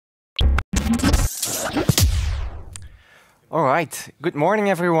All right. Good morning,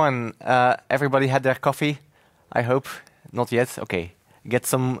 everyone. Everybody had their coffee? I hope. Not yet. Okay. Get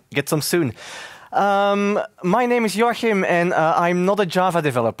some soon. My name is Joachim, and I'm not a Java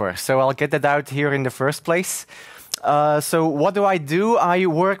developer, so I'll get that out here in the first place. So what do? I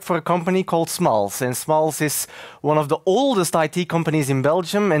work for a company called Smals, and Smals is one of the oldest IT companies in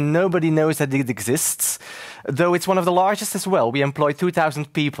Belgium, and nobody knows that it exists, though it's one of the largest as well. We employ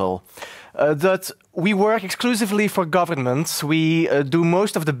 2,000 people. That we work exclusively for governments. We do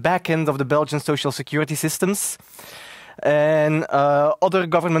most of the back end of the Belgian social security systems and other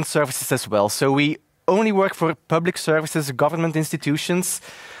government services as well. So we only work for public services, government institutions,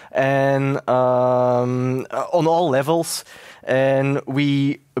 and on all levels. And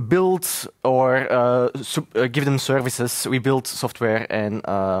we build or give them services. We build software and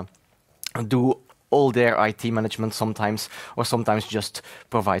do all their IT management sometimes, or sometimes just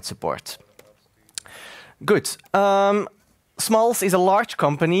provide support. Good. Smals is a large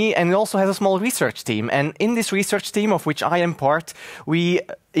company, and it also has a small research team. And in this research team, of which I am part, we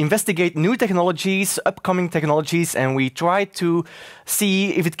investigate new technologies, upcoming technologies, and we try to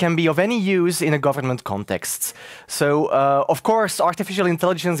see if it can be of any use in a government context. So, of course, artificial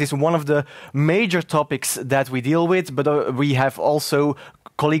intelligence is one of the major topics that we deal with, but we have also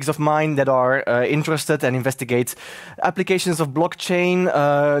colleagues of mine that are interested and investigate applications of blockchain,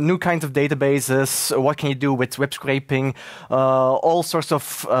 new kinds of databases, what can you do with web scraping, all sorts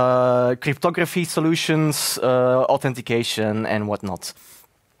of cryptography solutions, authentication, and whatnot.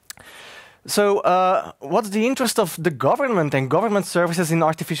 So, what's the interest of the government and government services in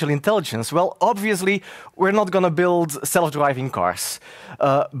artificial intelligence? Well, obviously, we're not going to build self-driving cars.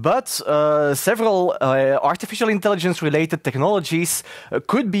 But several artificial intelligence-related technologies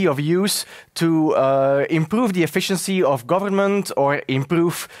could be of use to improve the efficiency of government or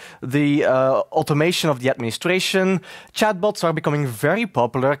improve the automation of the administration. Chatbots are becoming very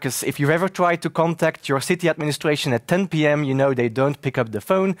popular, because if you've ever tried to contact your city administration at 10 p.m., you know they don't pick up the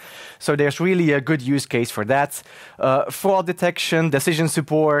phone. So there's really a good use case for that. Fraud detection, decision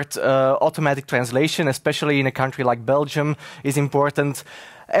support, automatic translation, especially in a country like Belgium, is important.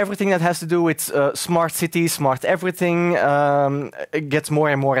 Everything that has to do with smart cities, smart everything, gets more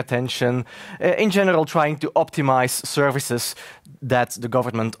and more attention. In general, trying to optimize services that the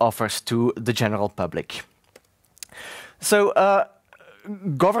government offers to the general public. So,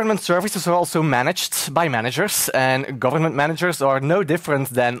 government services are also managed by managers, and government managers are no different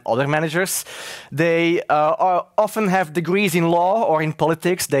than other managers. They often have degrees in law or in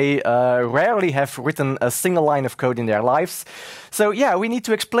politics. They rarely have written a single line of code in their lives. So yeah, we need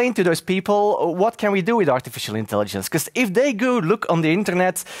to explain to those people what can we do with artificial intelligence. Because if they go look on the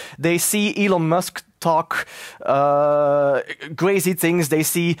internet, they see Elon Musk talk crazy things. They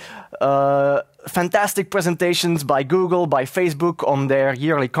see fantastic presentations by Google, by Facebook on their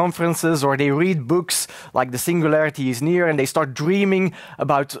yearly conferences, or they read books like The Singularity is Near, and they start dreaming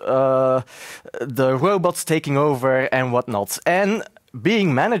about the robots taking over and whatnot. And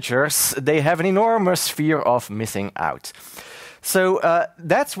being managers, they have an enormous fear of missing out. So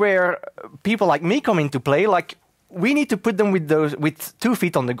that's where people like me come into play. Like, we need to put them with 2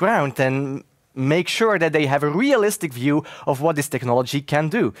 feet on the ground and make sure that they have a realistic view of what this technology can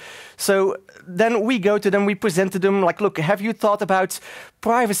do. So then we go to them, we present to them, like, look, have you thought about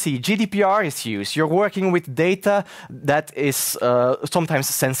privacy, GDPR issues? You're working with data that is sometimes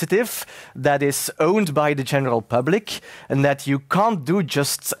sensitive, that is owned by the general public, and that you can't do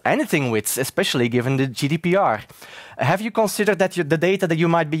just anything with, especially given the GDPR. Have you considered that the data that you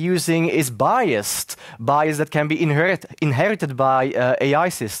might be using is biased that can be inherited by AI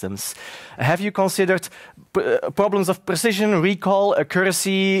systems? Have you considered problems of precision, recall,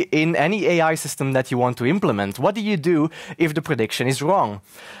 accuracy in any AI system that you want to implement? What do you do if the prediction is wrong?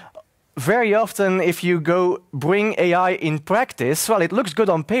 Very often, if you go bring AI in practice, well, it looks good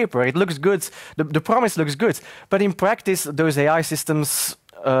on paper, it looks good, the promise looks good, but in practice, those AI systems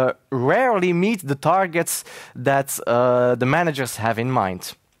rarely meet the targets that the managers have in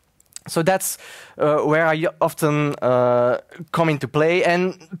mind. So that's where I often come into play,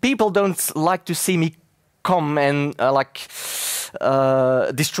 and people don't like to see me come and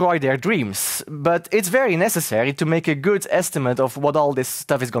destroy their dreams. But it's very necessary to make a good estimate of what all this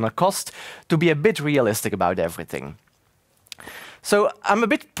stuff is going to cost, to be a bit realistic about everything. So I'm a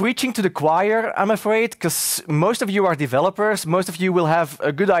bit preaching to the choir, I'm afraid, because most of you are developers. Most of you will have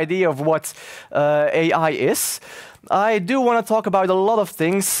a good idea of what AI is. I do want to talk about a lot of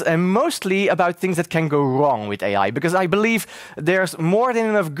things, and mostly about things that can go wrong with AI, because I believe there's more than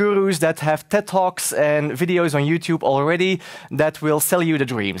enough gurus that have TED Talks and videos on YouTube already that will sell you the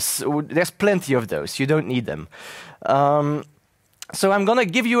dreams. There's plenty of those. You don't need them. So I'm going to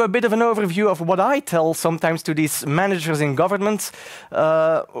give you a bit of an overview of what I tell sometimes to these managers in government,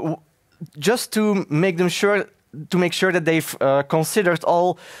 just to make sure that they've considered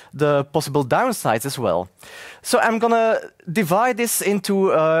all the possible downsides as well. So I'm going to divide this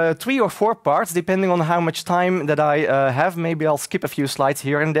into 3 or 4 parts, depending on how much time that I have. Maybe I'll skip a few slides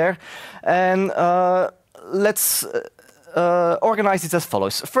here and there. And let's organize it as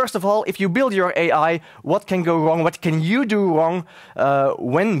follows. First of all, if you build your AI, what can go wrong? What can you do wrong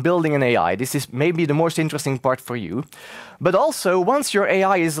when building an AI? This is maybe the most interesting part for you. But also, once your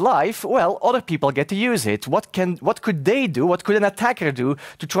AI is live, well, other people get to use it. What could they do? What could an attacker do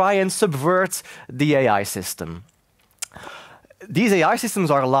to try and subvert the AI system? These AI systems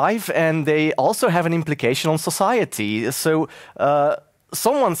are live, and they also have an implication on society. So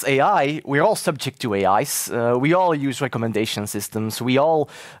someone's AI, we're all subject to AIs. We all use recommendation systems. We all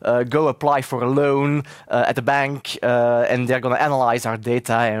go apply for a loan at the bank, and they're going to analyze our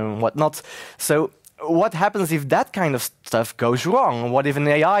data and whatnot. So what happens if that kind of stuff goes wrong? What if an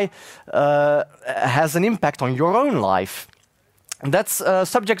AI has an impact on your own life? That's a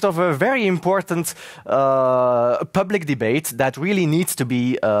subject of a very important public debate that really needs to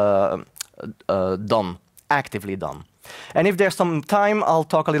be done, actively done. And if there's some time, I'll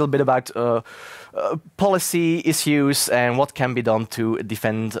talk a little bit about policy issues and what can be done to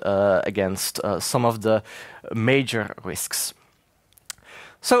defend against some of the major risks.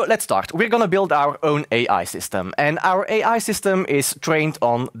 So let's start. We're going to build our own AI system. And our AI system is trained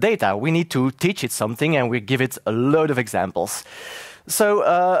on data. We need to teach it something, and we give it a load of examples. So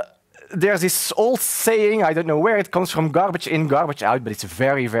there's this old saying, I don't know where it comes from, garbage in, garbage out, but it's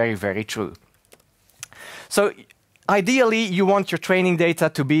very, very, very true. So ideally, you want your training data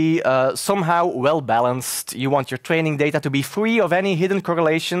to be somehow well-balanced. You want your training data to be free of any hidden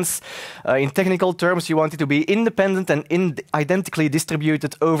correlations. In technical terms, you want it to be independent and identically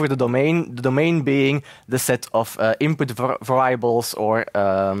distributed over the domain being the set of input variables or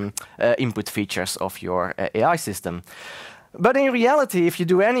input features of your AI system. But in reality, if you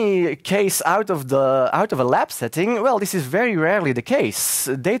do any case out of a lab setting, well, this is very rarely the case.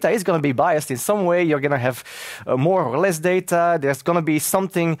 Data is going to be biased in some way. You're going to have more or less data. There's going to be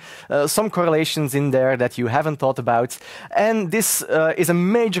something, some correlations in there that you haven't thought about. And this is a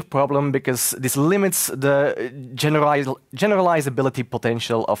major problem because this limits the generalizability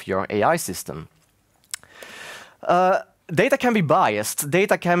potential of your AI system. Data can be biased.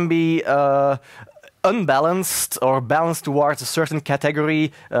 Data can be unbalanced or balanced towards a certain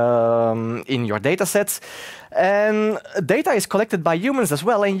category in your data sets. And data is collected by humans as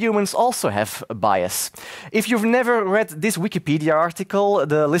well, and humans also have a bias. If you've never read this Wikipedia article,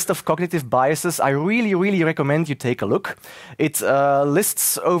 the list of cognitive biases, I really, really recommend you take a look. It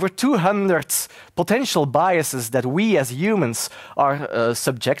lists over 200 potential biases that we as humans are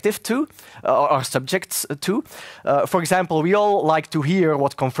subjects to. For example, we all like to hear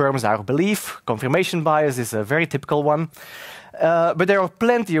what confirms our belief. Confirmation bias is a very typical one. But there are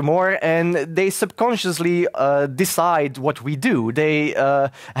plenty more, and they subconsciously decide what we do. They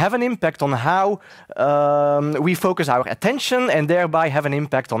have an impact on how we focus our attention, and thereby have an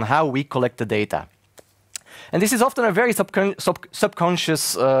impact on how we collect the data. And this is often a very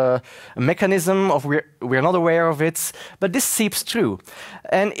subconscious mechanism of we're not aware of it, but this seeps through.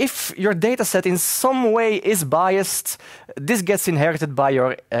 And if your data set in some way is biased, this gets inherited by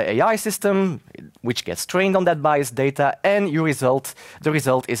your AI system, which gets trained on that biased data, and the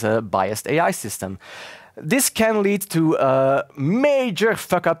result is a biased AI system. This can lead to major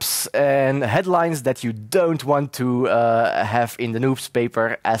fuck-ups and headlines that you don't want to have in the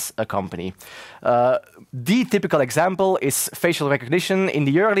newspaper as a company. The typical example is facial recognition. In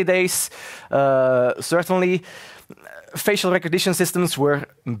the early days, certainly, facial recognition systems were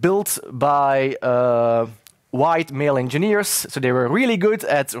built by white male engineers, so they were really good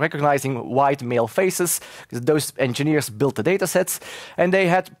at recognizing white male faces, because those engineers built the data sets, and they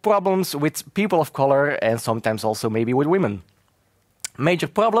had problems with people of color and sometimes also maybe with women. Major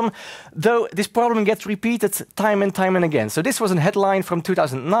problem, though this problem gets repeated time and time and again. So this was a headline from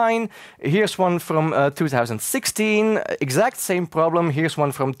 2009, here's one from 2016, exact same problem, here's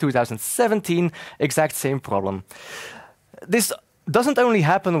one from 2017, exact same problem. This doesn't only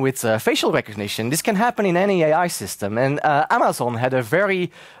happen with facial recognition. This can happen in any AI system. And Amazon had a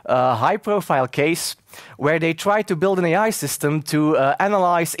very high-profile case where they tried to build an AI system to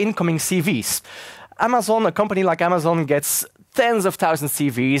analyze incoming CVs. Amazon, a company like Amazon, gets tens of thousands of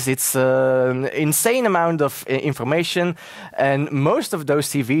CVs. It's an insane amount of information, and most of those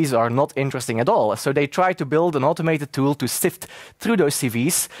CVs are not interesting at all. So they try to build an automated tool to sift through those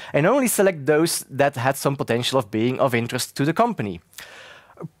CVs and only select those that had some potential of being of interest to the company.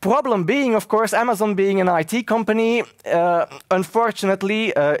 Problem being, of course, Amazon being an IT company,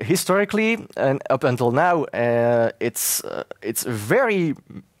 unfortunately, historically, and up until now, it's very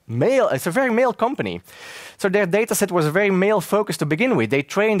male. It's a very male company. So their dataset was very male-focused to begin with. They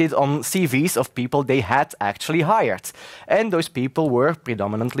trained it on CVs of people they had actually hired. And those people were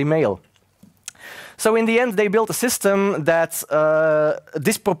predominantly male. So in the end, they built a system that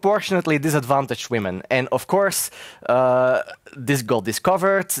disproportionately disadvantaged women. And of course, this got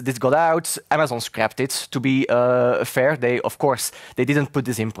discovered, this got out, Amazon scrapped it. To be fair, of course, they didn't put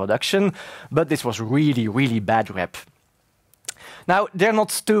this in production, but this was really, really bad rep. Now, they're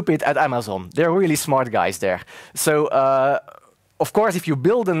not stupid at Amazon. They're really smart guys there. So, of course, if you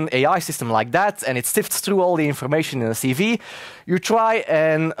build an AI system like that and it sifts through all the information in a CV, you try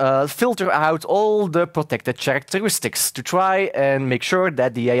and filter out all the protected characteristics to try and make sure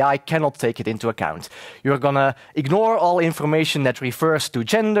that the AI cannot take it into account. You're going to ignore all information that refers to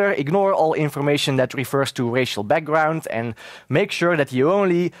gender, ignore all information that refers to racial background, and make sure that you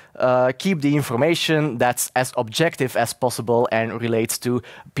only keep the information that's as objective as possible and relates to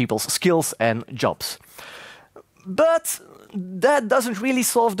people's skills and jobs. But that doesn't really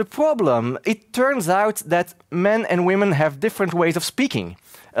solve the problem. It turns out that men and women have different ways of speaking.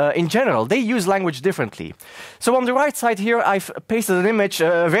 In general, they use language differently. So on the right side here, I've pasted an image,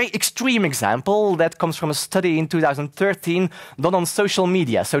 a very extreme example that comes from a study in 2013 done on social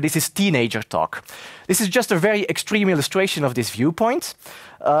media. So this is teenager talk. This is just a very extreme illustration of this viewpoint.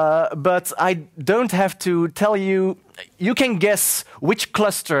 But I don't have to tell you, you can guess which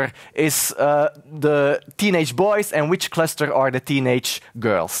cluster is the teenage boys and which cluster are the teenage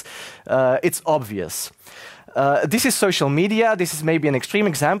girls. It's obvious. This is social media. This is maybe an extreme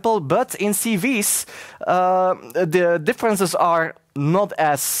example, but in CVs, the differences are not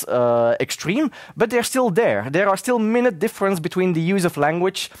as extreme, but they're still there. There are still minute difference between the use of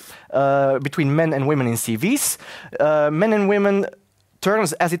language between men and women in CVs. Men and women,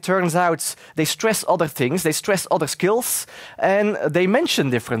 as it turns out, they stress other things, they stress other skills, and they mention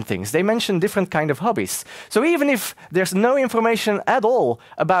different things. They mention different kind of hobbies. So even if there's no information at all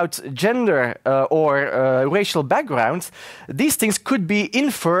about gender or racial background, these things could be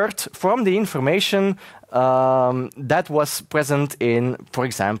inferred from the information that was present in, for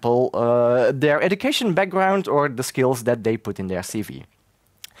example, their education background or the skills that they put in their CV.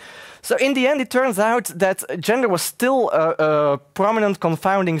 So in the end, it turns out that gender was still a prominent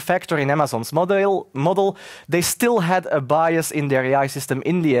confounding factor in Amazon's model. They still had a bias in their AI system.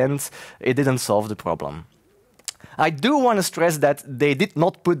 In the end, it didn't solve the problem. I do want to stress that they did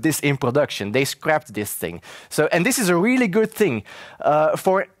not put this in production. They scrapped this thing. So, and this is a really good thing.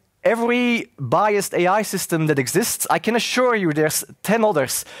 For every biased AI system that exists, I can assure you there's 10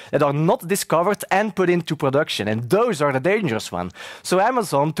 others that are not discovered and put into production, and those are the dangerous ones. So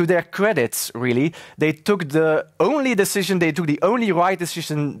Amazon, to their credits, really, they took the only decision, they took the only right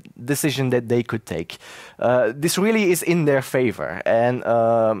decision that they could take. This really is in their favor, and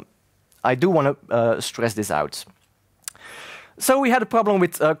I do want to stress this out. So we had a problem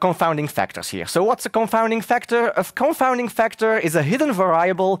with confounding factors here. So what's a confounding factor? A confounding factor is a hidden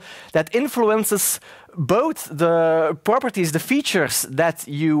variable that influences both the properties, the features that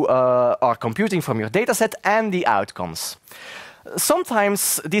you are computing from your dataset and the outcomes.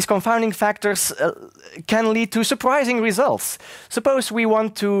 Sometimes these confounding factors can lead to surprising results. Suppose we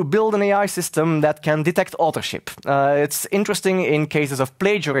want to build an AI system that can detect authorship. It's interesting in cases of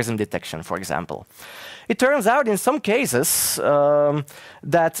plagiarism detection, for example. It turns out in some cases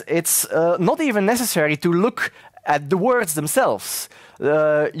that it's not even necessary to look at the words themselves.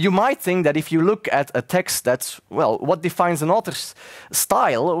 You might think that if you look at a text that's, well, what defines an author's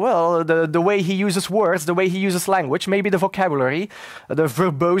style? Well, the way he uses words, the way he uses language, maybe the vocabulary, the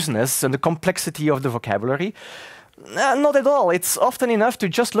verboseness and the complexity of the vocabulary. Not at all. It's often enough to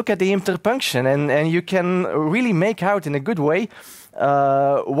just look at the interpunction, and you can really make out in a good way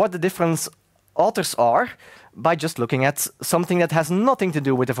what the different authors are by just looking at something that has nothing to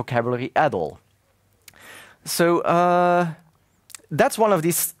do with the vocabulary at all. So that's one of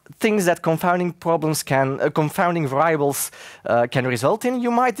these things that confounding problems confounding variables can result in.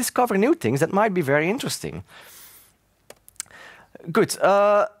 You might discover new things that might be very interesting. Good.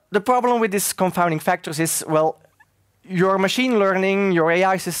 The problem with these confounding factors is, well, your machine learning, your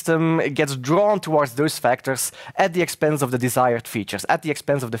AI system gets drawn towards those factors at the expense of the desired features, at the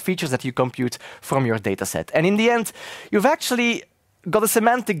expense of the features that you compute from your data set. And in the end, you've actually got a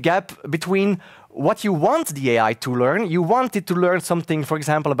semantic gap between what you want the AI to learn. You want it to learn something, for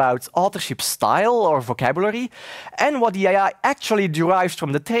example, about authorship style or vocabulary, and what the AI actually derives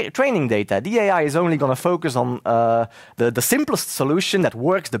from the training data. The AI is only going to focus on the simplest solution that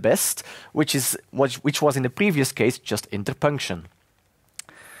works the best, which was in the previous case just interpunction.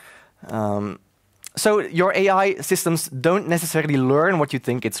 So your AI systems don't necessarily learn what you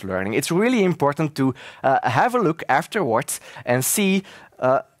think it's learning. It's really important to have a look afterwards and see,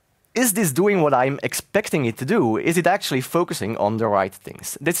 is this doing what I'm expecting it to do? Is it actually focusing on the right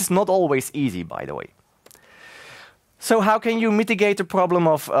things? This is not always easy, by the way. So how can you mitigate the problem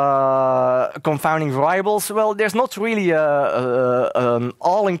of confounding variables? Well, there's not really an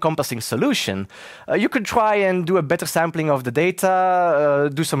all-encompassing solution. You could try and do a better sampling of the data,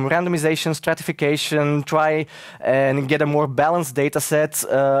 do some randomization, stratification, try and get a more balanced data set.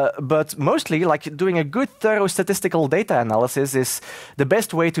 But mostly, like doing a good, thorough statistical data analysis is the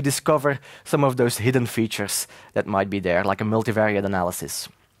best way to discover some of those hidden features that might be there, like a multivariate analysis.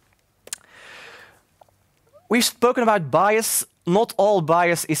 We've spoken about bias. Not all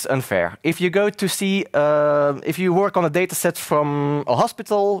bias is unfair. If you go to see, if you work on a data set from a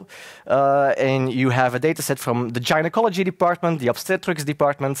hospital and you have a data set from the gynecology department, the obstetrics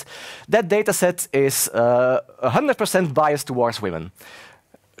department, that data set is 100% biased towards women.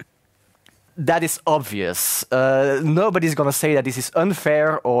 That is obvious. Nobody's going to say that this is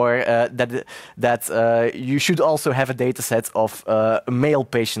unfair or that you should also have a data set of male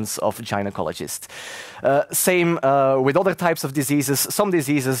patients of gynecologists. Same with other types of diseases. Some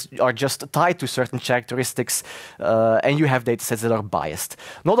diseases are just tied to certain characteristics, and you have data sets that are biased.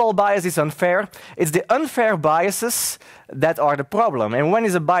 Not all bias is unfair. It's the unfair biases that are the problem. And when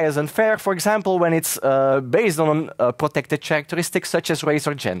is a bias unfair? For example, when it's based on protected characteristics such as race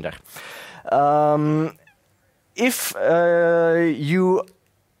or gender. If you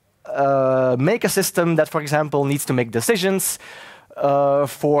make a system that, for example, needs to make decisions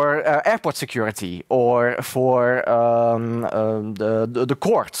for airport security or for the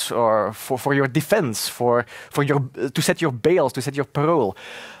court or for your defense, to set your bails, to set your parole,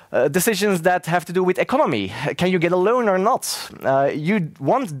 decisions that have to do with economy. Can you get a loan or not? You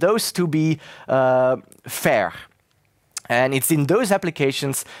want those to be fair. And it's in those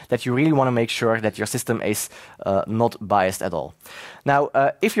applications that you really want to make sure that your system is not biased at all. Now,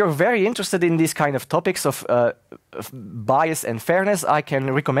 if you're very interested in these kind of topics of bias and fairness, I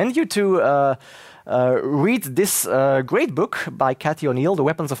can recommend you to read this great book by Cathy O'Neill, The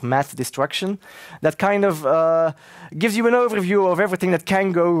Weapons of Math Destruction, that kind of gives you an overview of everything that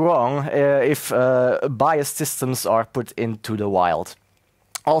can go wrong if biased systems are put into the wild.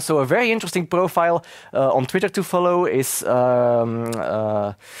 Also, a very interesting profile on Twitter to follow is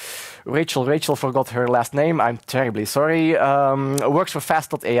Rachel. Rachel forgot her last name. I'm terribly sorry. Works for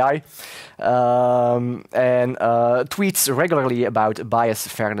Fast.ai and tweets regularly about bias,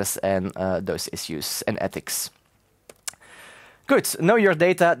 fairness, and those issues and ethics. Good. Know your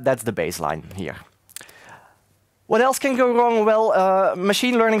data. That's the baseline here. What else can go wrong? Well,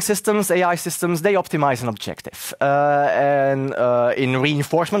 machine learning systems, AI systems, they optimize an objective. And in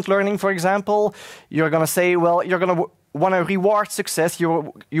reinforcement learning, for example, you're going to say, well, you're going to want to reward success,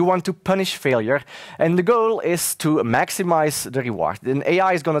 you want to punish failure, and the goal is to maximize the reward. Then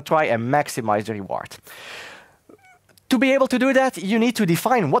AI is going to try and maximize the reward. To be able to do that, you need to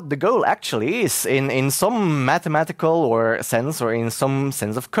define what the goal actually is in some mathematical or sense or in some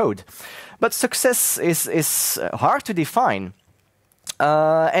sense of code. But success is hard to define.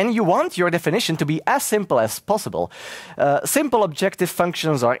 And you want your definition to be as simple as possible. Simple objective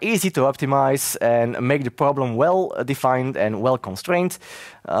functions are easy to optimize and make the problem well defined and well constrained.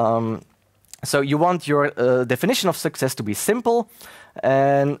 So you want your definition of success to be simple.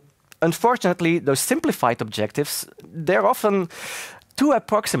 And unfortunately, those simplified objectives, they're often too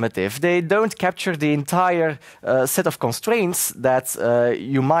approximative. They don't capture the entire set of constraints that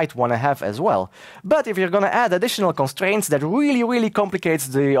you might want to have as well. But if you're going to add additional constraints, that really, really complicates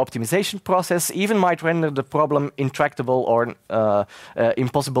the optimization process, even might render the problem intractable or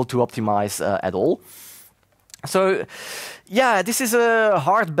impossible to optimize at all. So yeah, this is a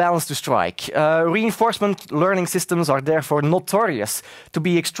hard balance to strike. Reinforcement learning systems are therefore notorious to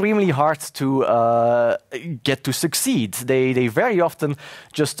be extremely hard to get to succeed. They very often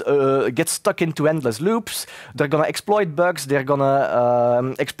just get stuck into endless loops. They're going to exploit bugs. They're going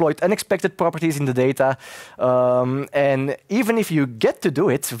to exploit unexpected properties in the data. And even if you get to do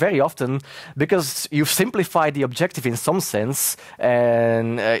it, very often, because you've simplified the objective in some sense,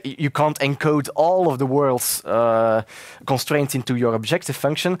 and you can't encode all of the world's constraints into your objective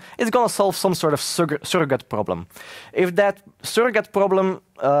function, it's going to solve some sort of surrogate problem. If that surrogate problem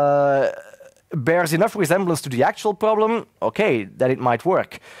bears enough resemblance to the actual problem, okay, then it might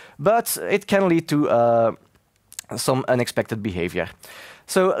work. But it can lead to some unexpected behavior.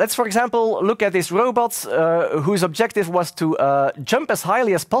 So let's, for example, look at this robot whose objective was to jump as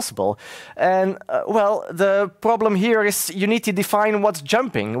highly as possible. And, well, the problem here is you need to define what's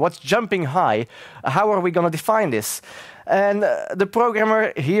jumping high. How are we going to define this? And the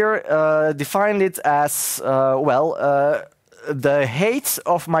programmer here defined it as, the height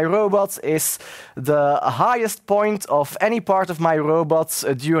of my robot is the highest point of any part of my robot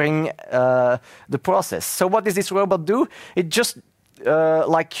during the process. So what does this robot do? It just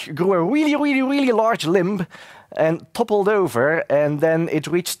grew a really large limb and toppled over, and then it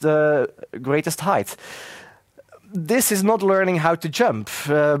reached the greatest height. This is not learning how to jump,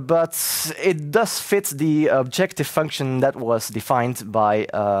 but it does fit the objective function that was defined by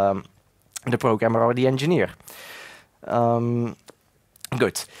the programmer or the engineer.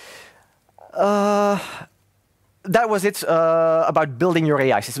 Good. That was it about building your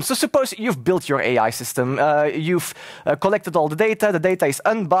AI system. So suppose you've built your AI system. You've collected all the data is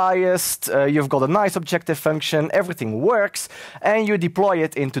unbiased, you've got a nice objective function, everything works, and you deploy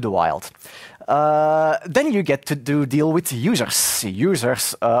it into the wild. Then you get to deal with users.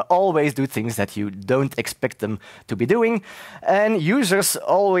 Users always do things that you don't expect them to be doing, and users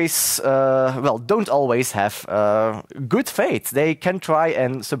always, don't always have good faith. They can try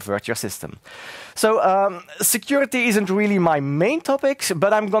and subvert your system. So security isn't really my main topic,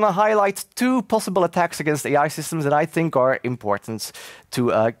 but I'm going to highlight two possible attacks against AI systems that I think are important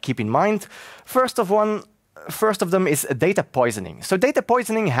to keep in mind. First of them is data poisoning. So data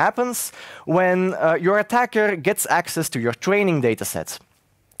poisoning happens when your attacker gets access to your training data set.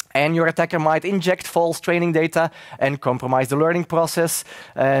 And your attacker might inject false training data and compromise the learning process,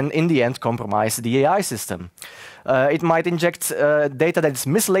 and in the end compromise the AI system. It might inject data that's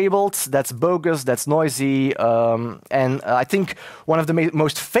mislabeled, that's bogus, that's noisy, and I think one of the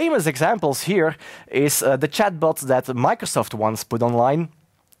most famous examples here is the chatbot that Microsoft once put online,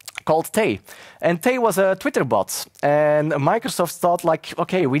 called Tay. And Tay was a Twitter bot. And Microsoft thought, like,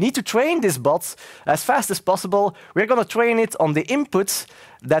 okay, we need to train this bot as fast as possible. We're going to train it on the inputs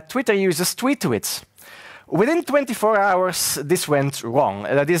that Twitter users tweet to it. Within 24 hours, this went wrong.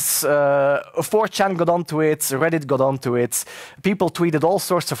 That is, 4chan got onto it, Reddit got onto it. People tweeted all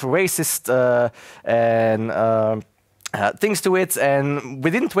sorts of racist things to it, and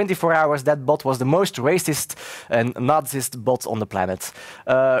within 24 hours, that bot was the most racist and Nazist bot on the planet.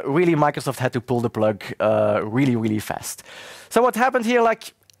 Really, Microsoft had to pull the plug really fast. So what happened here,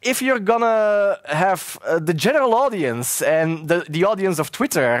 like, if you're gonna have the general audience and the audience of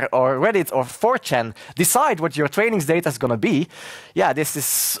Twitter or Reddit or 4chan decide what your training's data is gonna be, yeah, this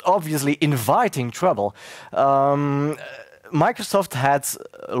is obviously inviting trouble. Microsoft had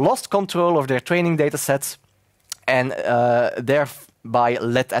lost control of their training data sets and thereby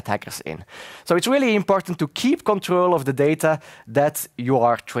let attackers in. So it's really important to keep control of the data that you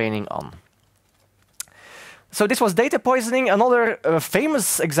are training on. So this was data poisoning. Another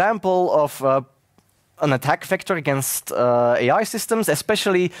famous example of an attack vector against AI systems,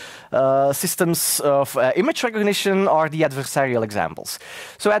 especially systems of image recognition, are the adversarial examples.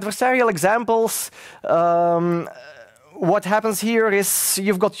 So adversarial examples, what happens here is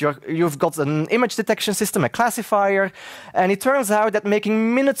you've got an image detection system, a classifier, and it turns out that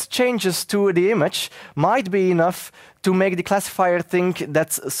making minute changes to the image might be enough to make the classifier think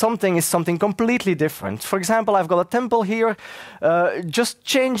that something is something completely different. For example, I've got a temple here, just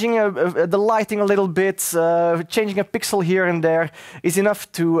changing the lighting a little bit, changing a pixel here and there is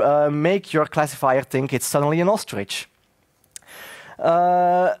enough to make your classifier think it's suddenly an ostrich.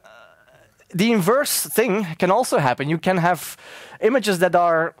 The inverse thing can also happen. You can have images that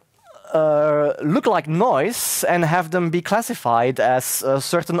are look like noise and have them be classified as a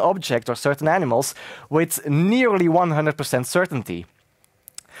certain object or certain animals with nearly 100% certainty.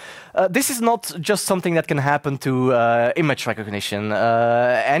 this is not just something that can happen to image recognition.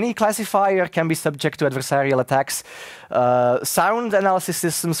 Any classifier can be subject to adversarial attacks. Sound analysis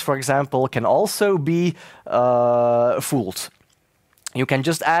systems, for example, can also be fooled. You can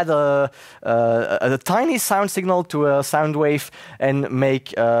just add a tiny sound signal to a sound wave and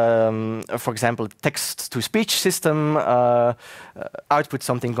make, for example, a text-to-speech system output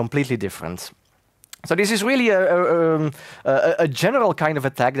something completely different. So this is really a general kind of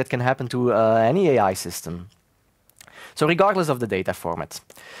attack that can happen to any AI system. So regardless of the data format.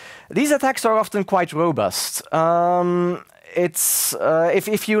 These attacks are often quite robust.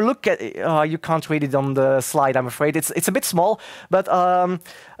 If you look at you can't read it on the slide, I'm afraid. It's a bit small, but on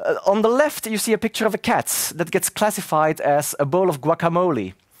the left you see a picture of a cat that gets classified as a bowl of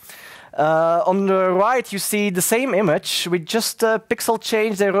guacamole. On the right, you see the same image with just a pixel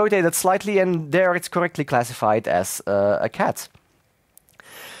change. They rotate it slightly, and there it's correctly classified as a cat.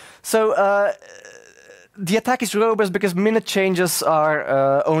 So the attack is robust because minute changes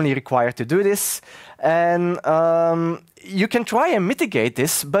are only required to do this. And you can try and mitigate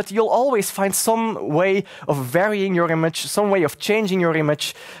this, but you'll always find some way of varying your image, some way of changing your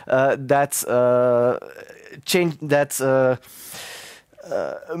image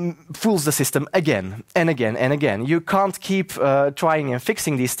fools the system again and again and again. You can't keep trying and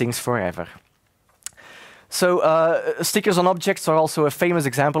fixing these things forever. So stickers on objects are also a famous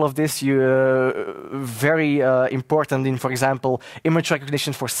example of this. Very important in, for example, image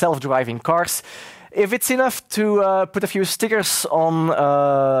recognition for self-driving cars. If it's enough to put a few stickers on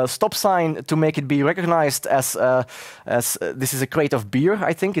a stop sign to make it be recognized as this is a crate of beer,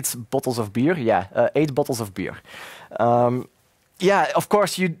 I think it's bottles of beer. Yeah, 8 bottles of beer. Yeah, of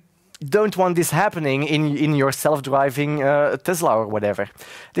course, you don't want this happening in your self-driving Tesla or whatever.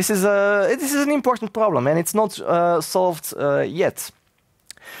 This is an important problem, and it's not solved yet.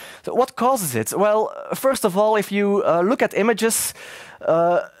 So what causes it? Well, first of all, if you look at images,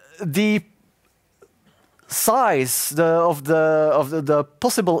 the size of the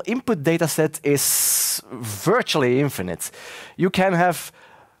possible input data set is virtually infinite. You can have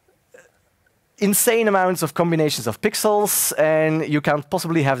insane amounts of combinations of pixels, and you can't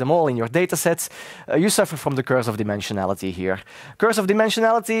possibly have them all in your data sets. You suffer from the curse of dimensionality here. Curse of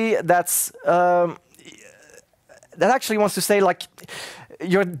dimensionality, that actually wants to say, like,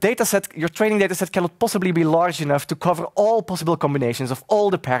 your training data set cannot possibly be large enough to cover all possible combinations of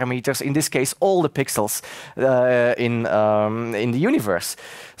all the parameters, in this case, all the pixels in the universe.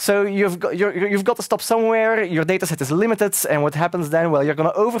 So you've got to stop somewhere. Your data set is limited, and what happens then? Well, you're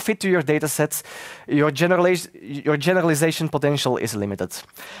going to overfit to your data sets. Your generalization potential is limited.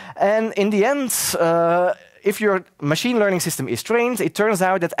 And in the end, if your machine learning system is trained, it turns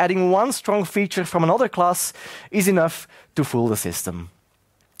out that adding one strong feature from another class is enough to fool the system.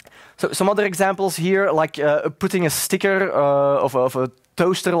 So some other examples here, like putting a sticker of a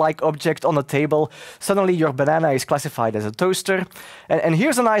toaster-like object on a table. Suddenly your banana is classified as a toaster. And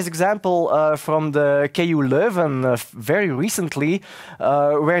here's a nice example from the KU Leuven very recently,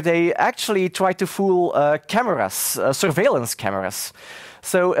 where they actually tried to fool cameras, surveillance cameras.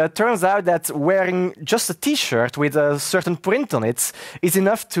 So it turns out that wearing just a T-shirt with a certain print on it is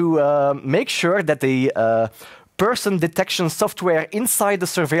enough to make sure that the person detection software inside the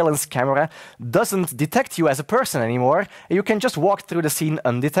surveillance camera doesn't detect you as a person anymore. You can just walk through the scene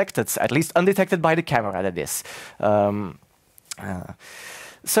undetected, at least undetected by the camera, that is.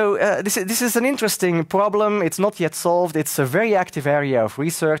 So this is an interesting problem. It's not yet solved. It's a very active area of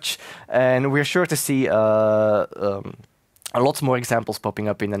research, and we're sure to see a lot more examples popping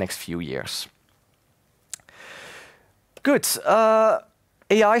up in the next few years. Good.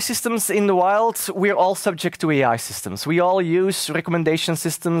 AI systems in the wild, we're all subject to AI systems. We all use recommendation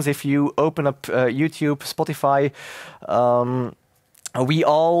systems. If you open up YouTube, Spotify, we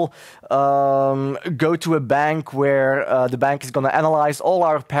all go to a bank where the bank is going to analyze all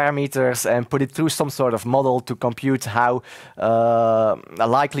our parameters and put it through some sort of model to compute how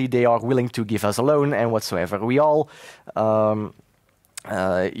likely they are willing to give us a loan and whatsoever. We all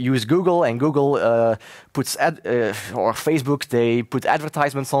use Google, and Google puts or Facebook, they put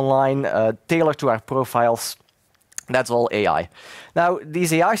advertisements online tailored to our profiles. That's all AI. Now,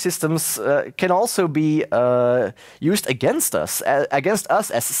 these AI systems can also be used against us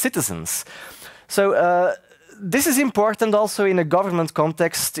as citizens. So this is important also in a government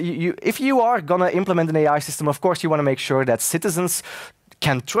context. If you are going to implement an AI system, of course, you want to make sure that citizens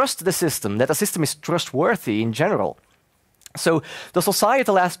can trust the system, that the system is trustworthy in general. So the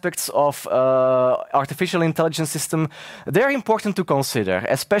societal aspects of artificial intelligence system, they're important to consider,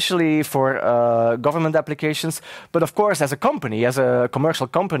 especially for government applications. But of course, as a company, as a commercial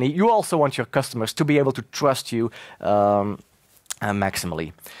company, you also want your customers to be able to trust you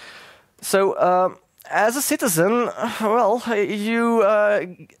maximally. So as a citizen, well, you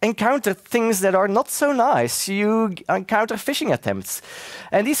encounter things that are not so nice. You encounter phishing attempts.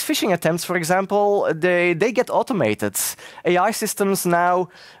 And these phishing attempts, for example, they get automated. AI systems now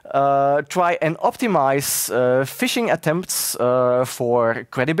try and optimize phishing attempts for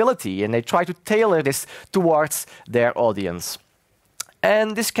credibility, and they try to tailor this towards their audience.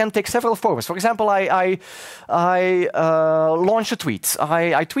 And this can take several forms. For example, I launch a tweet.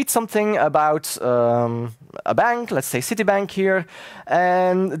 I tweet something about a bank, let's say Citibank here,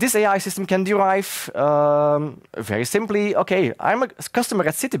 and this AI system can derive very simply, okay, I'm a customer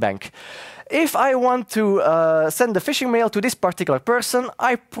at Citibank. If I want to send a phishing mail to this particular person,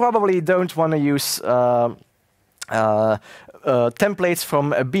 I probably don't want to use templates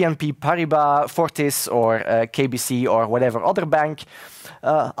from BNP Paribas, Fortis, or KBC, or whatever other bank.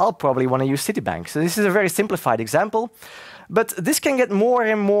 I'll probably want to use Citibank. So this is a very simplified example. But this can get more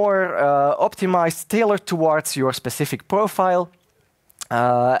and more optimized, tailored towards your specific profile,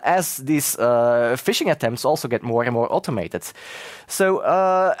 as these phishing attempts also get more and more automated. So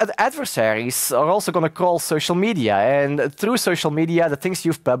adversaries are also going to crawl social media, and through social media, the things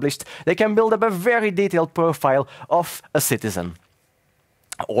you've published, they can build up a very detailed profile of a citizen.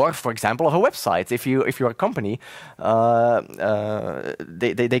 Or, for example, of a website. If you're a company, they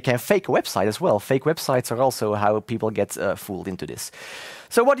can fake a website as well. Fake websites are also how people get fooled into this.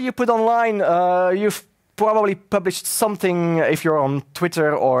 So what do you put online? You've probably published something, if you're on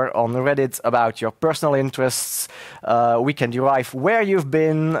Twitter or on Reddit, about your personal interests. We can derive where you've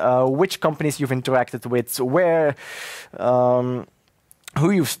been, which companies you've interacted with, where, who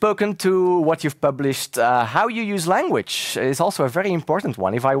you've spoken to, what you've published, how you use language is also a very important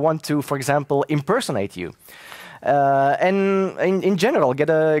one. If I want to, for example, impersonate you, and in general get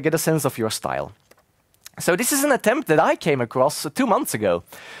a sense of your style. So this is an attempt that I came across 2 months ago.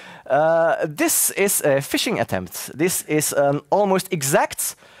 This is a phishing attempt. This is an almost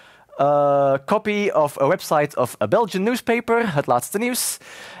exact copy of a website of a Belgian newspaper, Het Laatste Nieuws.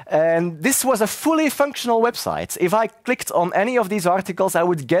 And this was a fully functional website. If I clicked on any of these articles, I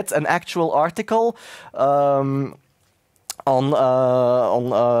would get an actual article to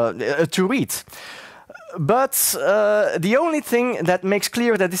read. But the only thing that makes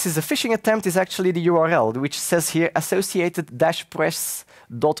clear that this is a phishing attempt is actually the URL, which says here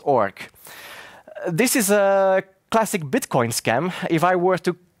associated-press.org. This is a classic Bitcoin scam. If I were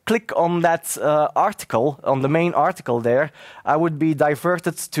to click on that article, on the main article there, I would be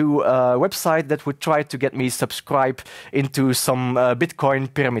diverted to a website that would try to get me subscribe into some Bitcoin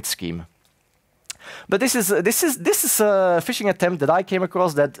pyramid scheme. But this is a phishing attempt that I came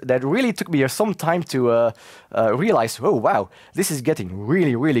across that really took me some time to realize, oh wow, this is getting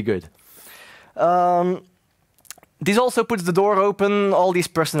really, really good. This also puts the door open, all these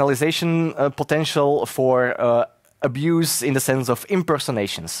personalization potential for abuse in the sense of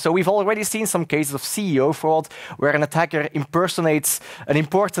impersonations. So we've already seen some cases of CEO fraud where an attacker impersonates an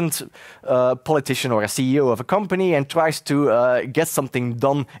important politician or a CEO of a company and tries to get something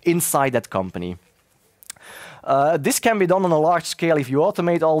done inside that company. This can be done on a large scale if you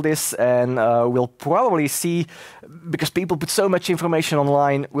automate all this, and we'll probably see, because people put so much information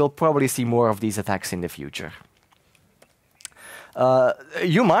online, we'll probably see more of these attacks in the future.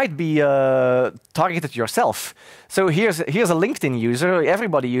 You might be targeted yourself. So here's a LinkedIn user.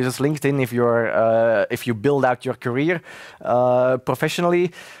 Everybody uses LinkedIn if you build out your career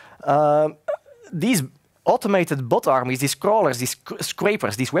professionally. These automated bot armies, these crawlers, these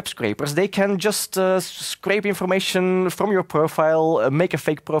scrapers, these web scrapers, they can just scrape information from your profile, make a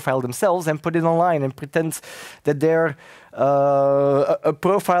fake profile themselves, and put it online and pretend that they're a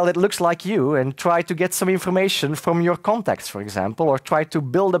profile that looks like you, and try to get some information from your contacts, for example, or try to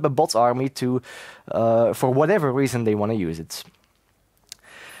build up a bot army to, for whatever reason they want to use it.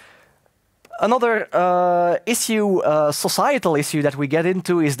 Another societal issue that we get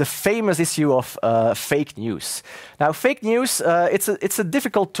into is the famous issue of fake news. Now, fake news, it's a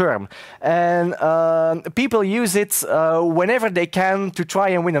difficult term, and people use it whenever they can to try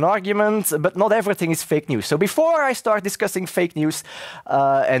and win an argument, but not everything is fake news. So before I start discussing fake news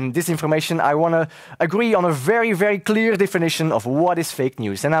and disinformation, I want to agree on a very, very clear definition of what is fake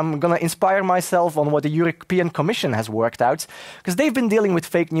news. And I'm going to inspire myself on what the European Commission has worked out, because they've been dealing with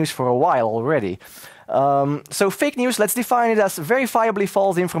fake news for a while already. So fake news, let's define it as verifiably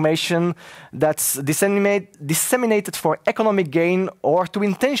false information that's disseminated for economic gain or to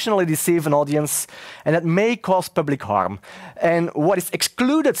intentionally deceive an audience, and that may cause public harm. And what is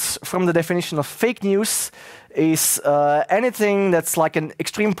excluded from the definition of fake news is anything that's like an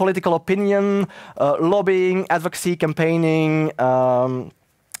extreme political opinion, lobbying, advocacy, campaigning,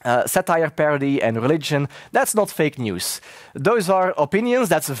 satire, parody, and religion. That's not fake news. Those are opinions.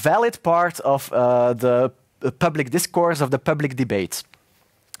 That's a valid part of the public discourse, of the public debate.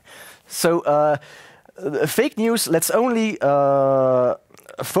 So fake news, let's only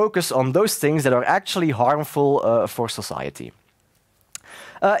focus on those things that are actually harmful for society.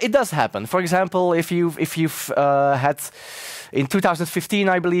 It does happen. For example, if you've had, in 2015,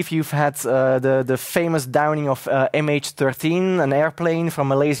 I believe, you've had the famous downing of MH13, an airplane from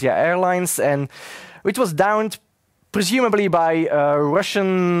Malaysia Airlines, and it was downed presumably by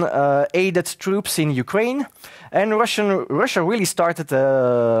Russian aided troops in Ukraine. And Russia really started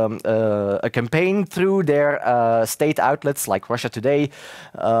a campaign through their state outlets like Russia Today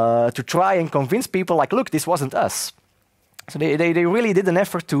to try and convince people, like, look, this wasn't us. So they really did an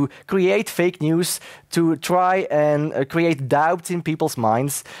effort to create fake news, to try and create doubt in people's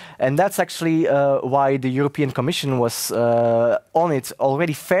minds. And that's actually why the European Commission was on it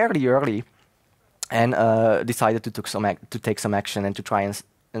already fairly early and decided to take some action and to try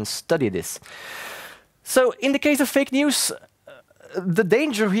and study this. So in the case of fake news, the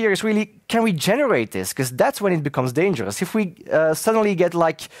danger here is really, can we generate this? Because that's when it becomes dangerous. If we suddenly get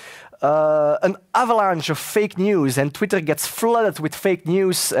like an avalanche of fake news and Twitter gets flooded with fake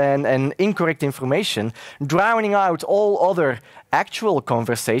news and incorrect information, drowning out all other actual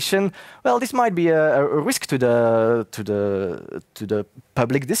conversation, well, this might be a risk to the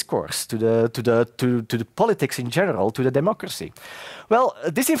public discourse, to the politics in general, to the democracy. Well,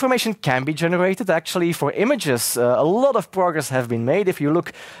 this information can be generated actually for images. A lot of progress have been made. If you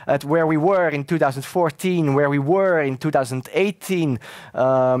look at where we were in 2014, where we were in 2018,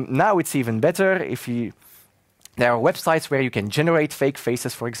 now it's even better. There are websites where you can generate fake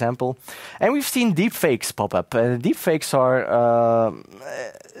faces, for example. And we've seen deepfakes pop up. Deepfakes are...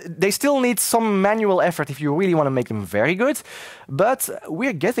 they still need some manual effort if you really want to make them very good, but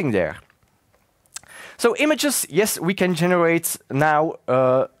we're getting there. So images, yes, we can generate now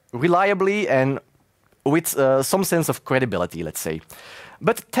reliably and with some sense of credibility, let's say.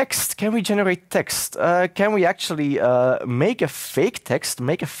 But text, can we generate text? Can we actually make a fake text,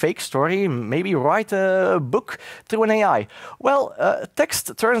 make a fake story, maybe write a book through an AI? Well,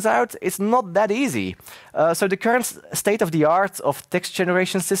 text, turns out, it's not that easy. So the current state-of-the-art of text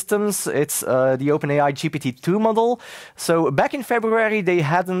generation systems, it's the OpenAI GPT-2 model. So back in February, they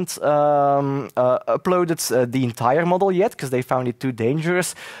hadn't uploaded the entire model yet because they found it too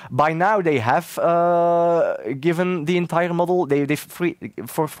dangerous. By now, they have given the entire model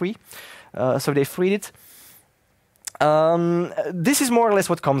for free. So they freed it. This is more or less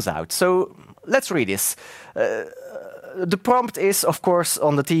what comes out. So let's read this. The prompt is, of course,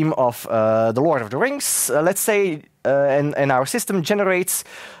 on the theme of The Lord of the Rings. Let's say, and our system generates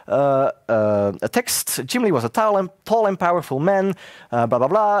a text. Gimli was a tall and powerful man, blah, blah,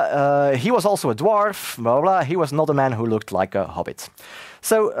 blah. He was also a dwarf, blah, blah, blah. He was not a man who looked like a hobbit.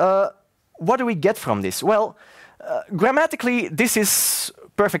 So what do we get from this? Well, grammatically, this is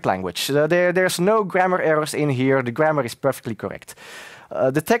perfect language. There's no grammar errors in here. The grammar is perfectly correct.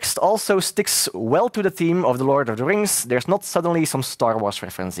 The text also sticks well to the theme of The Lord of the Rings. There's not suddenly some Star Wars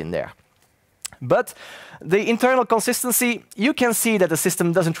reference in there. But the internal consistency, you can see that the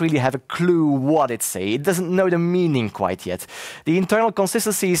system doesn't really have a clue what it says. It doesn't know the meaning quite yet. The internal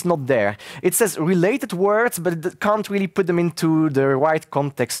consistency is not there. It says related words, but it can't really put them into the right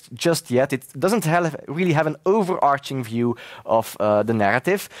context just yet. It doesn't really have an overarching view of the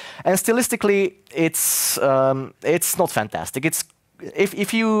narrative. And stylistically, it's not fantastic.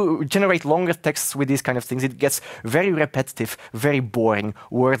 If you generate longer texts with these kind of things, it gets very repetitive, very boring.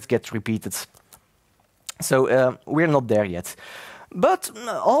 Words get repeated. So we're not there yet. But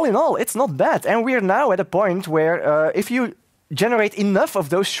all in all, it's not bad. And we're now at a point where if you generate enough of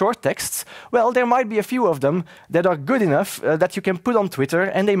those short texts, well, there might be a few of them that are good enough that you can put on Twitter,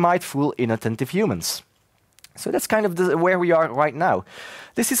 and they might fool inattentive humans. So that's kind of where we are right now.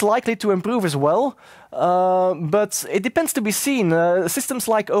 This is likely to improve as well, but it depends to be seen. Systems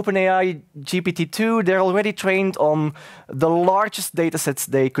like OpenAI GPT-2, they're already trained on the largest datasets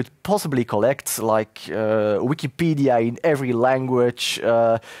they could possibly collect, like Wikipedia in every language,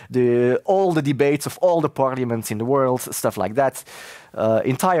 all the debates of all the parliaments in the world, stuff like that,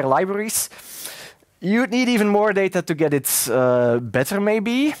 entire libraries. you'd need even more data to get it better,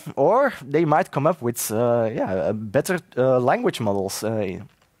 maybe, or they might come up with better language models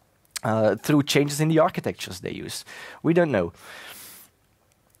through changes in the architectures they use. We don't know.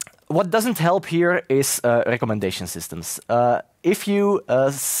 What doesn't help here is recommendation systems. If you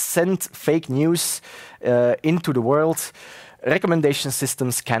send fake news into the world, recommendation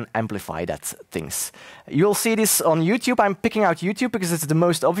systems can amplify that things. You'll see this on YouTube. I'm picking out YouTube because it's the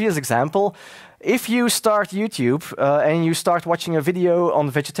most obvious example. If you start YouTube and you start watching a video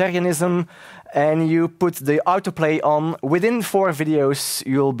on vegetarianism and you put the autoplay on, within 4 videos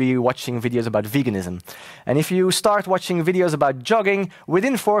you'll be watching videos about veganism. And if you start watching videos about jogging,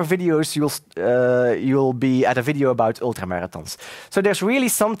 within 4 videos you'll be at a video about ultramarathons. So there's really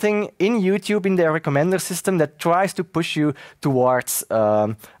something in YouTube, in their recommender system, that tries to push you towards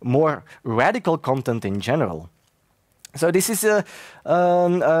more radical content in general. So this is a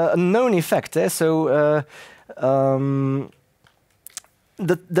known effect. So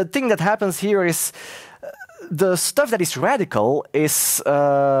the thing that happens here is the stuff that is radical is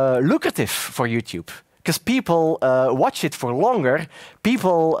lucrative for YouTube, because people watch it for longer.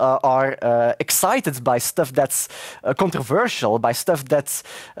 People are excited by stuff that's controversial, by stuff that's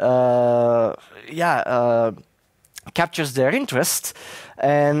captures their interest,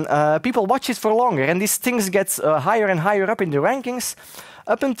 and people watch it for longer, and these things get higher and higher up in the rankings,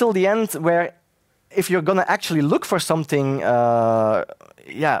 up until the end, where if you're gonna actually look for something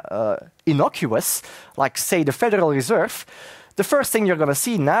innocuous, like say the Federal Reserve, the first thing you're gonna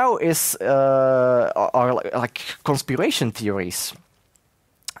see now is are like conspiracy theories.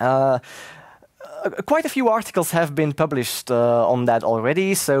 Quite a few articles have been published on that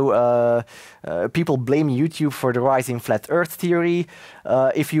already, so people blame YouTube for the rising flat Earth theory.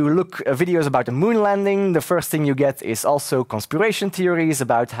 If you look at videos about the moon landing, the first thing you get is also conspiracy theories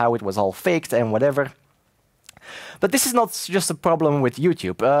about how it was all faked and whatever. But this is not just a problem with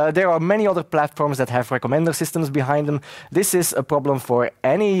YouTube. There are many other platforms that have recommender systems behind them. This is a problem for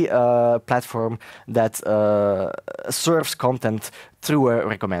any platform that serves content through a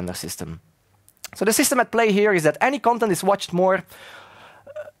recommender system. So the system at play here is that any content is watched more,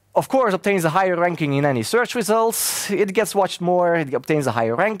 of course, obtains a higher ranking in any search results. It gets watched more, it obtains a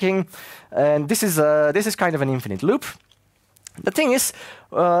higher ranking, and this is kind of an infinite loop. The thing is,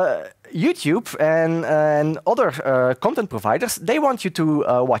 YouTube and other content providers, they want you to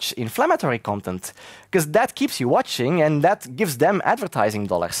watch inflammatory content, because that keeps you watching and that gives them advertising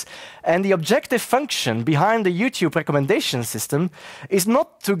dollars. And the objective function behind the YouTube recommendation system is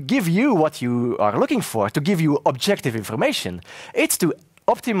not to give you what you are looking for, to give you objective information. It's to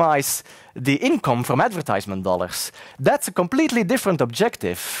optimize the income from advertisement dollars. That's a completely different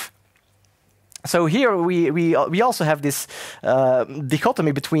objective. So here we also have this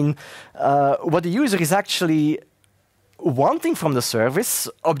dichotomy between what the user is actually wanting from the service,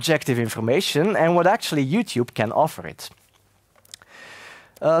 objective information, and what actually YouTube can offer it.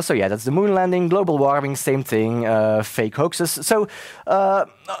 So yeah, that's the moon landing, global warming, same thing, fake hoaxes. So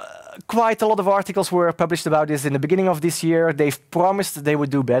quite a lot of articles were published about this in the beginning of this year. They've promised they would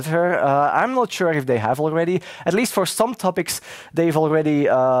do better. I'm not sure if they have already. At least for some topics, they've already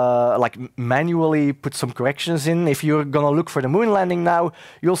like manually put some corrections in. If you're gonna look for the moon landing now,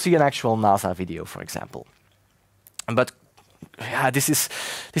 you'll see an actual NASA video, for example. But yeah, this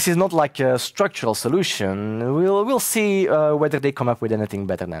is not like a structural solution. We'll see whether they come up with anything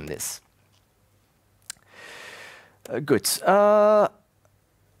better than this. Good.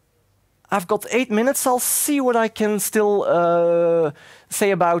 I've got 8 minutes. I'll see what I can still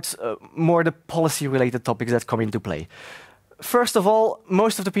say about more the policy-related topics that come into play. First of all,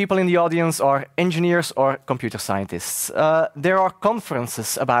 most of the people in the audience are engineers or computer scientists. There are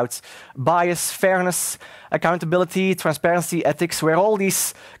conferences about bias, fairness, accountability, transparency, ethics, where all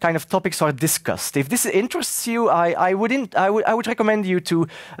these kind of topics are discussed. If this interests you, I would recommend you to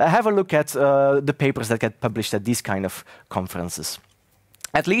have a look at the papers that get published at these kind of conferences.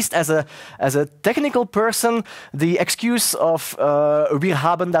 At least as a technical person, the excuse of wir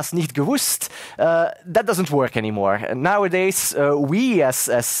haben das nicht gewusst, that doesn't work anymore. And nowadays, we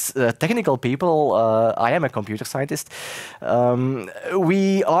as technical people, I am a computer scientist,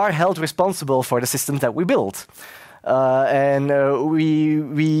 we are held responsible for the systems that we build. And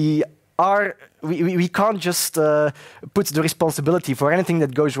we can't just put the responsibility for anything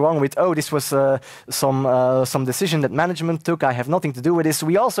that goes wrong with, oh, this was some decision that management took, I have nothing to do with this.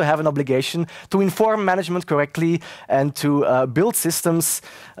 We also have an obligation to inform management correctly and to build systems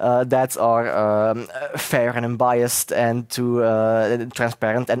that are fair and unbiased and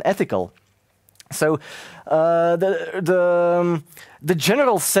transparent and ethical. So the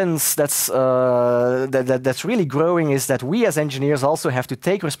general sense that's that's really growing is that we as engineers also have to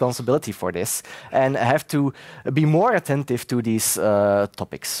take responsibility for this and have to be more attentive to these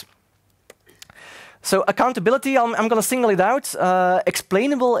topics. So accountability, I'm going to single it out.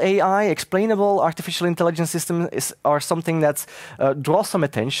 Explainable AI, explainable artificial intelligence systems are something that draws some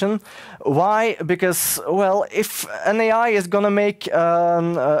attention. Why? Because, well, if an AI is going to make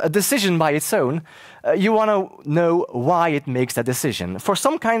a decision by its own, you want to know why it makes that decision. For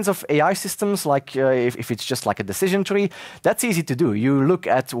some kinds of AI systems, like if it's just like a decision tree, that's easy to do. You look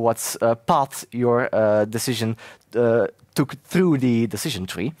at what path your decision took through the decision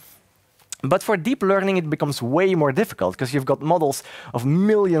tree. But for deep learning, it becomes way more difficult because you've got models of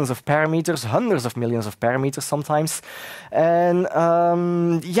millions of parameters, hundreds of millions of parameters sometimes. And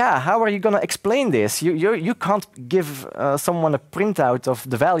yeah, how are you going to explain this? You can't give someone a printout of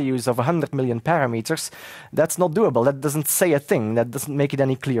the values of 100 million parameters. That's not doable. That doesn't say a thing. That doesn't make it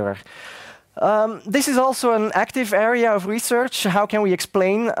any clearer. This is also an active area of research. How can we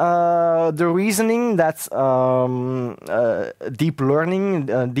explain the reasoning that deep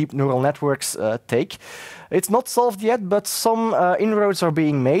learning, deep neural networks take? It's not solved yet, but some inroads are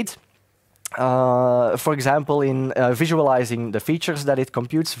being made. For example, in visualizing the features that it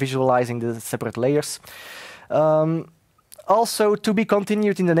computes, visualizing the separate layers. Also, to be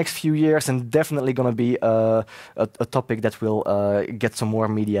continued in the next few years, and definitely going to be a topic that will get some more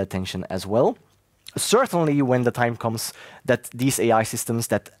media attention as well. Certainly when the time comes that these AI systems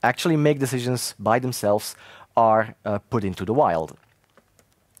that actually make decisions by themselves are put into the wild.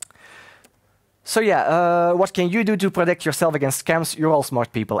 So yeah, what can you do to protect yourself against scams? You're all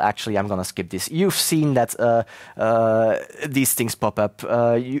smart people. Actually, I'm going to skip this. You've seen that these things pop up.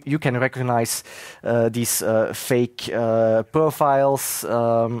 You can recognize these fake profiles.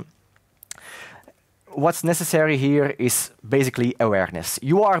 What's necessary here is basically awareness.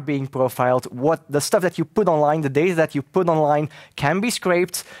 You are being profiled. The stuff that you put online, the data that you put online can be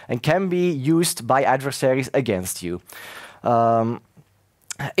scraped and can be used by adversaries against you.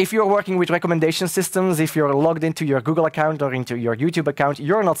 If you're working with recommendation systems, if you're logged into your Google account or into your YouTube account,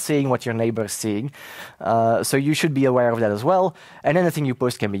 you're not seeing what your neighbor is seeing. So you should be aware of that as well. And anything you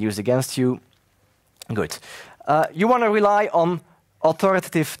post can be used against you. Good. You want to rely on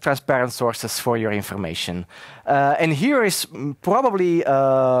authoritative, transparent sources for your information. And here is probably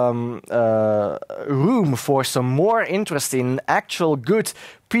room for some more interest in actual good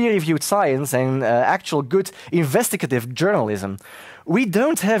peer-reviewed science and actual good investigative journalism. We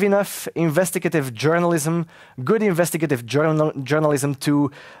don't have enough investigative journalism, good investigative journalism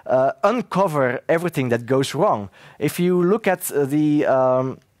to uncover everything that goes wrong. If you look at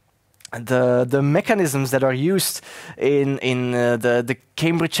the mechanisms that are used in the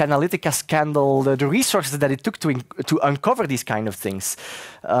Cambridge Analytica scandal, the resources that it took to uncover these kind of things.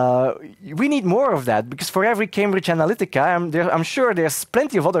 We need more of that, because for every Cambridge Analytica, I'm sure there's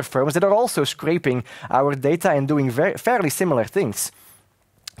plenty of other firms that are also scraping our data and doing fairly similar things.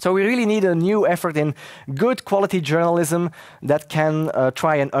 So we really need a new effort in good quality journalism that can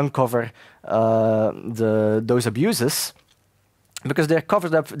try and uncover those abuses, because they're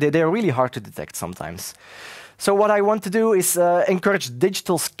covered up, they're really hard to detect sometimes. So what I want to do is encourage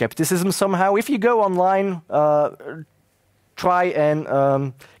digital skepticism somehow. If you go online, try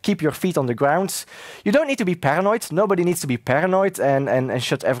and keep your feet on the ground. You don't need to be paranoid. Nobody needs to be paranoid and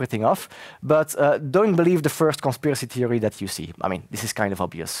shut everything off. But don't believe the first conspiracy theory that you see. I mean, this is kind of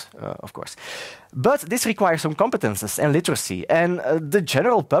obvious, of course. But this requires some competences and literacy. And the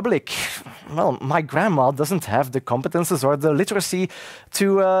general public, well, my grandma doesn't have the competences or the literacy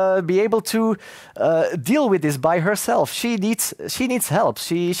to be able to deal with this by herself. She needs help.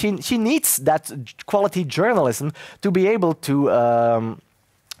 She needs that quality journalism to be able to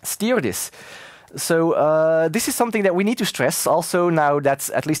steer this. So this is something that we need to stress. Also, now that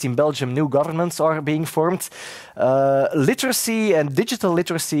at least in Belgium, new governments are being formed, literacy and digital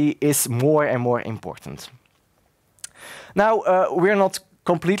literacy is more and more important. Now, we're not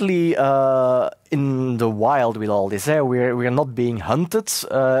completely in the wild with all this. We're not being hunted.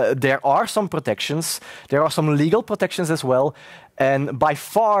 There are some protections. There are some legal protections as well. And by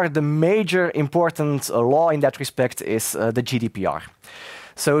far, the major important law in that respect is the GDPR.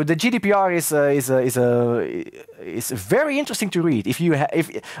 So the GDPR is very interesting to read.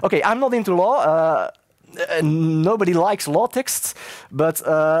 Okay, I'm not into law. Nobody likes law texts, but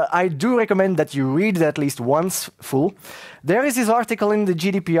I do recommend that you read it at least once full. There is this article in the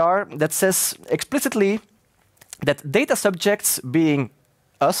GDPR that says explicitly that data subjects, being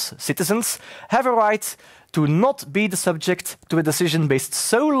us, citizens, have a right to not be the subject to a decision based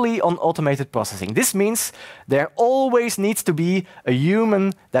solely on automated processing. This means there always needs to be a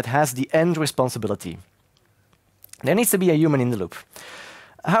human that has the end responsibility. There needs to be a human in the loop.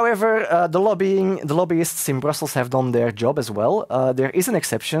 However, the lobbyists in Brussels have done their job as well. There is an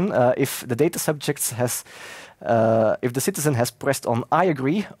exception if the data subject has, if the citizen has pressed on "I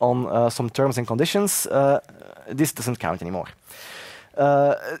agree" on some terms and conditions, this doesn't count anymore.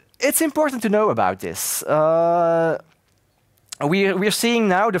 It's important to know about this. We're seeing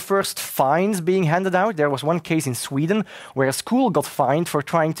now the first fines being handed out. There was one case in Sweden where a school got fined for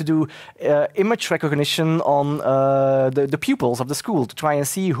trying to do image recognition on the pupils of the school to try and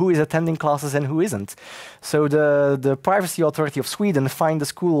see who is attending classes and who isn't. So the Privacy Authority of Sweden fined the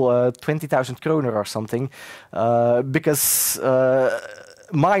school 20,000 kroner or something because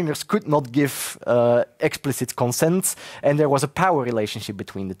minors could not give explicit consent, and there was a power relationship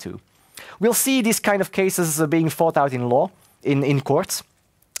between the two. We'll see these kind of cases being fought out in law. In courts,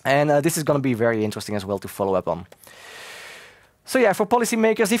 and this is going to be very interesting as well to follow up on. So yeah, for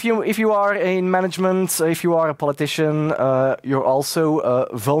policymakers, if you are in management, if you are a politician, you're also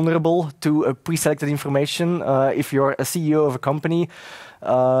vulnerable to pre-selected information. If you're a CEO of a company,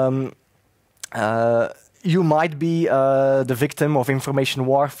 you might be the victim of information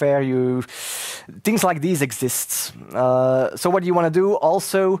warfare. Things like these exist. So what do you want to do?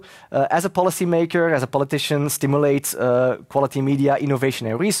 Also, as a policymaker, as a politician, stimulate quality media, innovation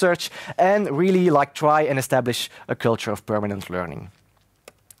and research, and really try and establish a culture of permanent learning.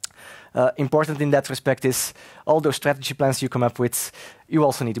 Important in that respect is all those strategy plans you come up with, you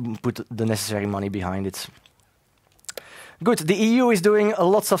also need to put the necessary money behind it. Good. The EU is doing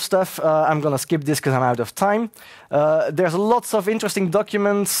lots of stuff. I'm going to skip this because I'm out of time. There's lots of interesting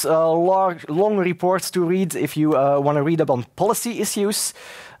documents, long reports to read if you want to read up on policy issues.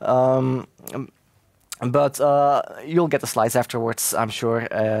 But you'll get the slides afterwards. I'm sure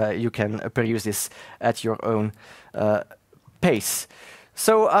you can peruse this at your own pace.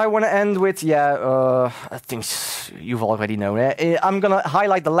 So I want to end with, things you've already known. I'm going to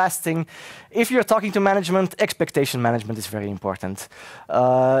highlight the last thing. If you're talking to management, expectation management is very important.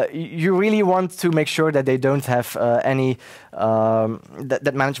 You really want to make sure that they don't have any,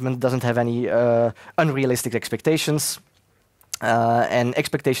 that management doesn't have any unrealistic expectations. And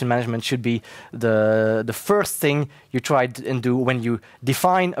expectation management should be the first thing you try and do when you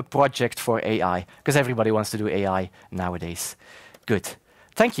define a project for AI, because everybody wants to do AI nowadays. Good.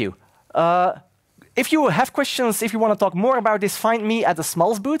 Thank you. If you have questions, if you want to talk more about this, find me at the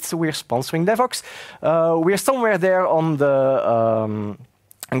Smals booth. We're sponsoring Devox. We're somewhere there on the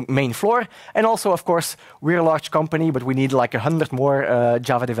main floor. And also, of course, we're a large company, but we need 100 more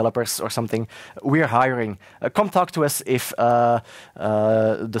Java developers or something. We're hiring. Come talk to us if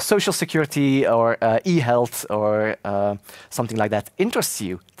the social security or e-health or something like that interests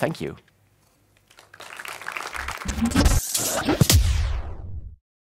you. Thank you.